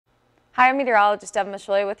Hi, I'm meteorologist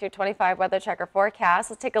Devan with your 25 weather checker forecast.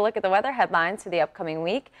 Let's take a look at the weather headlines for the upcoming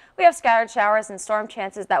week. We have scattered showers and storm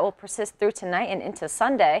chances that will persist through tonight and into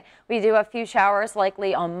Sunday. We do have a few showers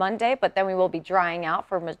likely on Monday, but then we will be drying out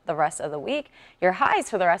for the rest of the week. Your highs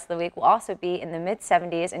for the rest of the week will also be in the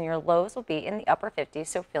mid-70s and your lows will be in the upper 50s,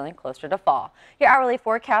 so feeling closer to fall. Your hourly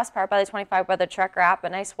forecast powered by the 25 weather checker app. A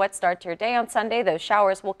nice wet start to your day on Sunday. Those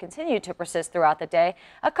showers will continue to persist throughout the day.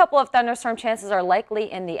 A couple of thunderstorm chances are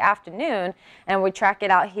likely in the afternoon. And we track it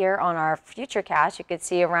out here on our futurecast. You can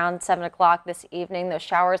see around 7 o'clock this evening, those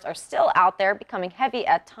showers are still out there, becoming heavy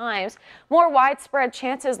at times. More widespread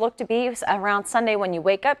chances look to be around Sunday when you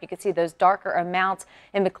wake up. You can see those darker amounts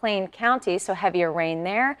in McLean County, so heavier rain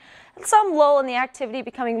there. Some lull in the activity,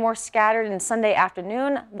 becoming more scattered in Sunday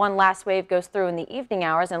afternoon. One last wave goes through in the evening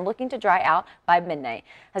hours and looking to dry out by midnight.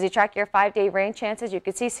 As you track your 5-day rain chances, you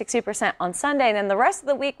can see 60% on Sunday, and then the rest of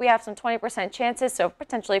the week we have some 20% chances, so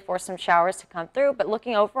potentially for some showers to come through, but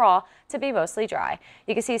looking overall to be mostly dry.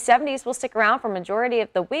 You can see 70s will stick around for majority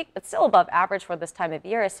of the week, but still above average for this time of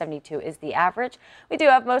year, as 72 is the average. We do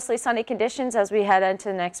have mostly sunny conditions as we head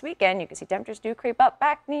into next weekend. You can see temperatures do creep up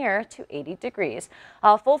back near to 80 degrees.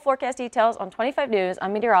 Full forecast details on 25 News.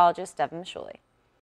 I'm meteorologist Devan.